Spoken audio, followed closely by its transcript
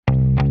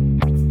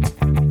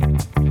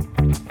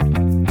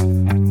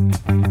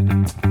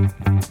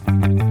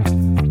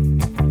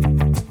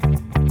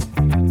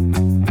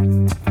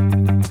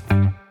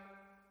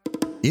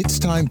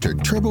time to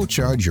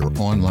turbocharge your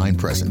online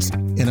presence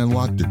and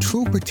unlock the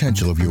true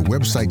potential of your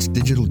website's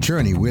digital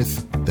journey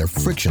with the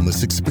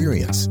Frictionless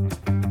Experience.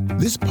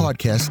 This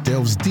podcast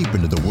delves deep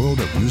into the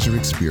world of user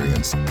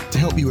experience to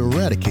help you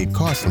eradicate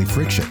costly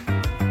friction.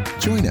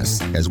 Join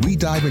us as we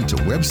dive into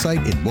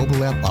website and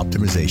mobile app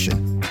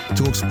optimization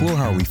to explore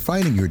how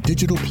refining your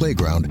digital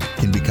playground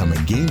can become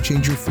a game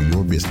changer for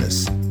your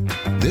business.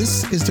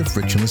 This is the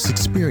Frictionless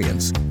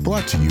Experience,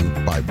 brought to you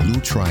by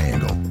Blue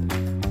Triangle.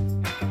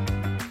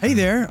 Hey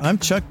there, I'm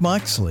Chuck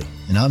Moxley.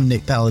 And I'm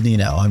Nick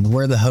Palladino, and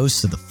we're the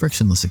hosts of the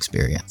Frictionless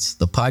Experience,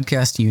 the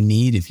podcast you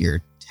need if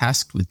you're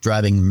tasked with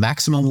driving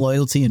maximum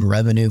loyalty and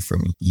revenue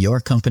from your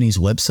company's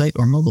website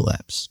or mobile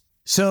apps.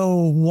 So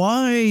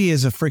why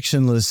is a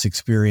frictionless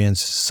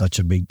experience such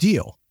a big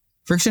deal?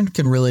 Friction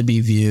can really be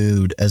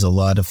viewed as a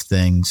lot of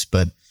things,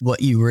 but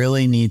what you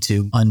really need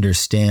to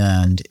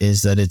understand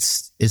is that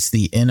it's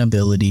the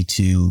inability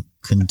to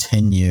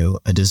continue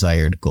a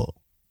desired goal.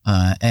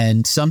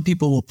 And some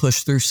people will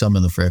push through some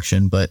of the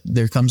friction, but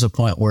there comes a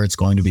point where it's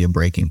going to be a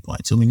breaking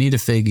point. So we need to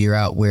figure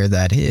out where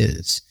that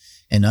is,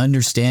 and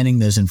understanding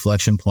those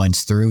inflection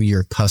points through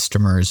your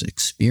customer's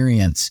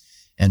experience,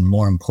 and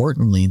more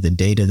importantly, the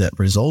data that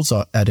results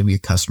out of your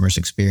customer's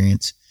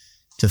experience,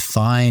 to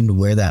find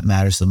where that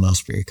matters the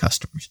most for your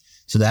customers.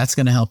 So that's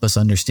going to help us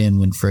understand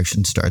when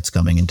friction starts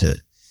coming into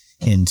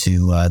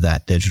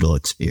that digital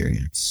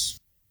experience.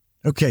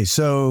 Okay,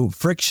 so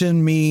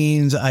friction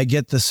means I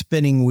get the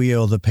spinning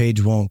wheel, the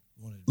page won't.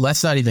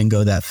 Let's not even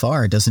go that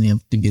far. It doesn't have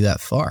to be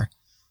that far.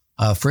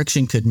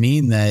 Friction could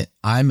mean that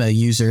I'm a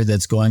user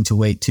that's going to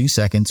wait 2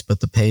 seconds, but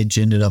the page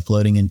ended up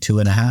loading in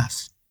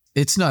 2.5.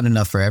 It's not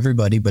enough for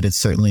everybody, but it's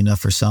certainly enough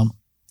for some.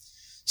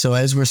 So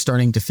as we're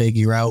starting to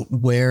figure out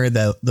where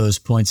those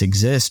points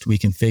exist, we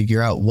can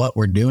figure out what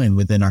we're doing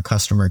within our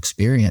customer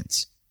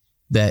experience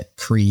that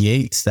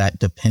creates that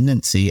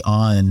dependency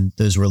on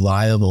those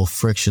reliable,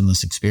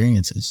 frictionless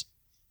experiences.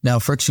 Now,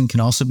 friction can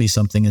also be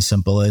something as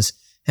simple as,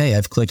 hey,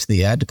 I've clicked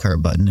the add to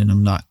cart button and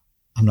I'm not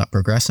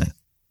progressing.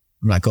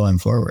 I'm not going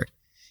forward.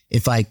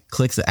 If I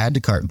click the add to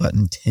cart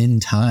button 10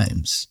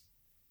 times,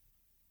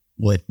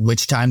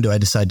 which time do I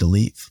decide to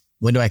leave?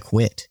 When do I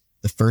quit?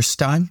 The first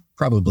time?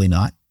 Probably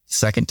not.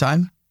 Second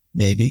time?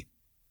 Maybe.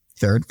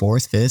 Third,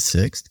 fourth, fifth,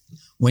 sixth.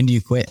 When do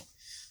you quit?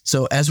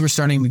 So as we're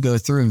starting to go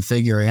through and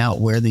figuring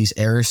out where these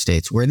error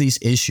states, where these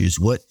issues,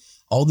 what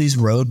all these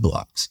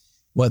roadblocks,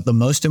 what the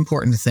most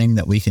important thing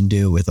that we can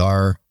do with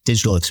our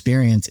digital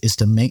experience is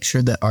to make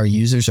sure that our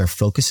users are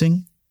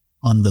focusing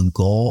on the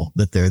goal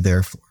that they're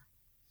there for.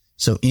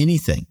 So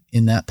anything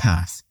in that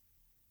path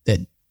that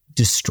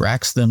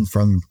distracts them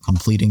from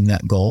completing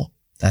that goal,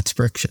 that's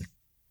friction.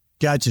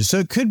 Gotcha. So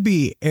it could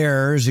be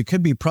errors, it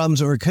could be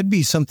problems, or it could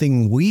be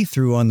something we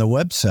threw on the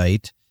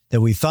website that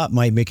we thought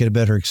might make it a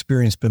better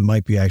experience, but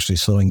might be actually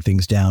slowing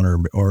things down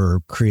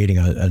or creating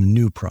a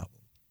new problem.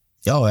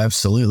 Oh,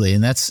 absolutely.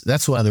 And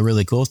that's one of the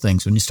really cool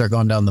things when you start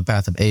going down the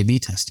path of A/B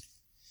testing.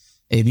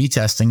 A/B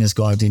testing is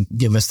going to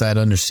give us that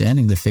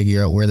understanding to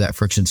figure out where that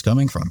friction's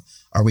coming from.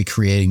 Are we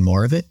creating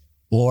more of it,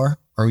 or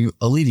are we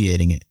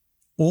alleviating it?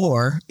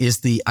 Or is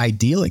the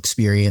ideal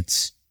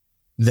experience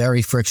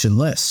very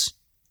frictionless,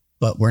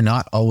 but we're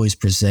not always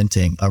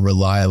presenting a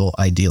reliable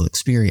ideal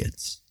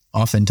experience?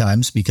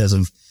 Oftentimes because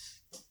of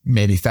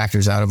maybe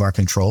factors out of our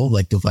control,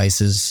 like device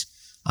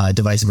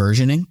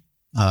versioning.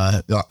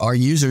 Our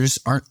users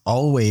aren't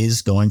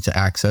always going to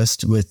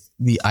access with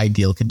the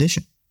ideal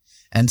condition.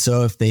 And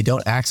so if they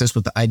don't access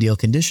with the ideal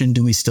condition,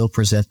 do we still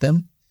present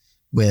them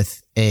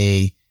with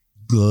a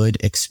good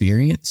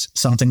experience,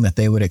 something that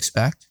they would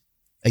expect?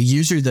 A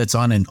user that's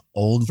on an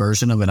old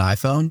version of an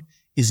iPhone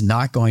is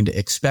not going to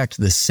expect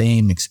the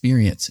same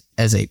experience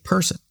as a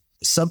person,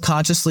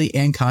 subconsciously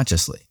and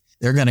consciously.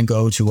 They're going to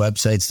go to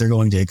websites. They're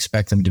going to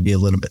expect them to be a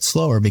little bit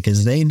slower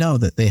because they know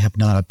that they have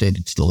not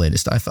updated to the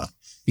latest iPhone,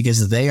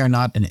 because they are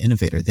not an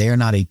innovator. They are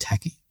not a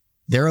techie.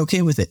 They're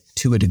okay with it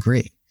to a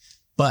degree.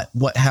 But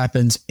what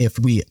happens if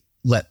we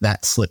let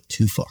that slip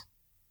too far?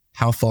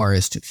 How far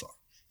is too far?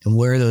 And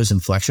where are those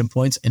inflection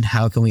points? And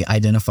how can we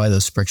identify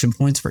those friction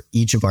points for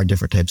each of our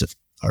different types of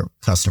our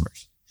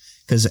customers?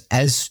 Because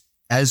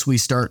as we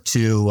start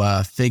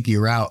to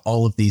figure out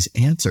all of these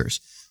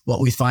answers,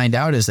 what we find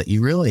out is that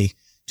you really,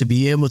 to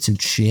be able to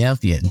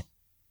champion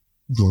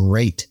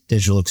great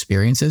digital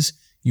experiences,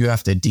 you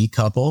have to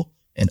decouple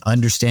and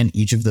understand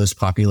each of those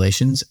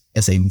populations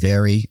as a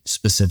very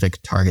specific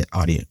target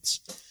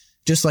audience,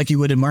 just like you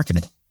would in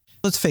marketing.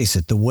 Let's face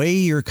it, the way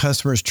your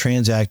customers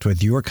transact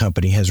with your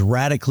company has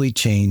radically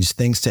changed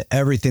thanks to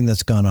everything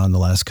that's gone on the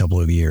last couple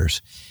of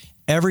years.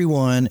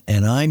 Everyone,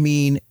 and I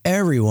mean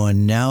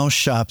everyone, now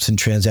shops and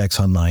transacts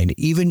online.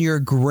 Even your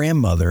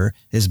grandmother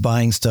is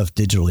buying stuff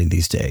digitally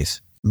these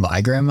days.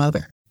 My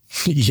grandmother?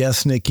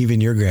 Yes, Nick,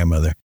 even your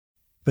grandmother.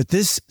 But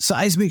this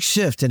seismic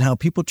shift in how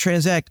people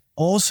transact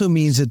also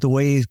means that the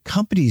way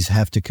companies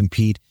have to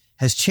compete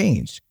has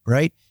changed,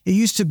 right? It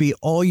used to be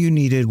all you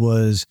needed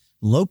was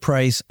low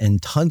price and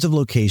tons of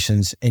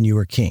locations and you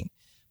were king.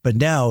 But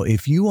now,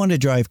 if you want to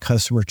drive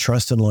customer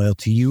trust and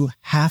loyalty, you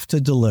have to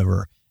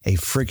deliver a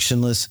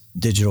frictionless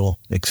digital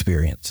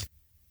experience.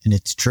 And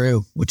it's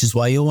true, which is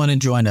why you'll want to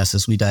join us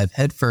as we dive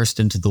headfirst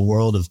into the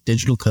world of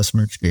digital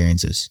customer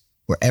experiences,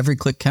 where every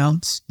click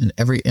counts and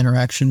every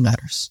interaction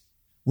matters.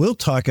 We'll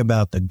talk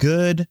about the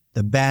good,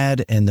 the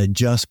bad, and the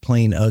just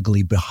plain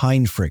ugly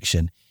behind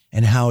friction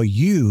and how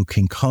you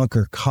can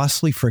conquer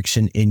costly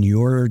friction in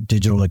your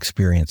digital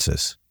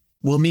experiences.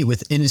 We'll meet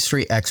with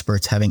industry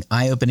experts having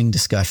eye-opening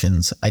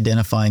discussions,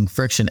 identifying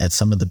friction at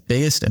some of the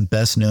biggest and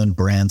best-known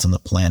brands on the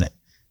planet.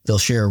 They'll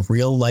share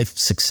real-life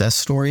success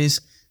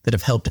stories that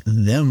have helped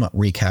them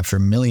recapture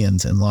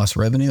millions in lost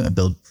revenue and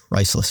build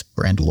priceless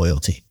brand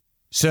loyalty.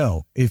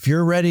 So, if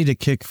you're ready to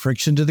kick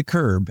friction to the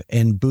curb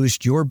and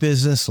boost your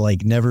business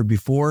like never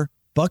before,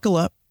 buckle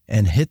up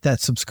and hit that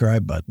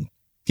subscribe button.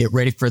 Get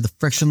ready for the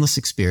frictionless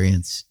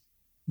experience,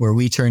 where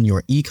we turn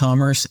your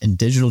e-commerce and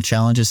digital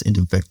challenges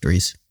into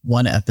victories,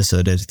 one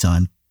episode at a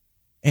time.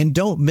 And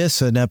don't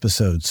miss an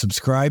episode.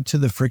 Subscribe to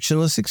the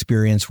Frictionless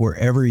Experience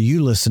wherever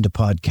you listen to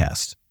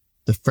podcasts.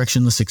 The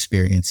Frictionless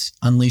Experience,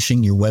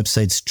 unleashing your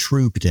website's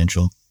true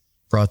potential.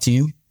 Brought to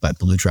you by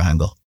Blue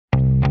Triangle.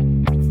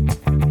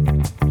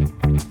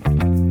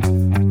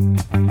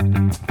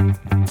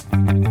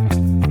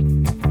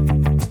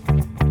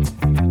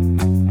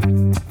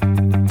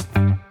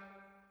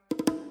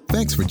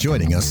 Thanks for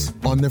joining us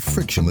on The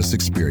Frictionless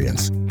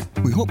Experience.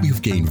 We hope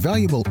you've gained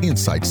valuable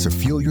insights to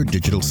fuel your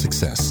digital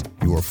success.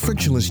 Your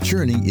frictionless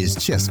journey is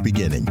just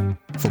beginning.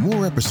 For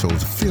more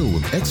episodes filled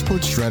with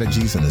expert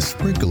strategies and a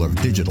sprinkle of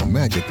digital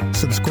magic,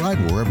 subscribe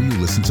wherever you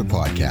listen to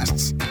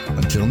podcasts.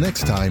 Until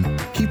next time,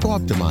 keep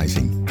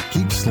optimizing,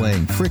 keep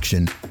slaying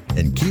friction,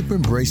 and keep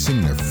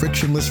embracing the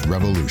frictionless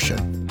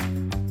revolution.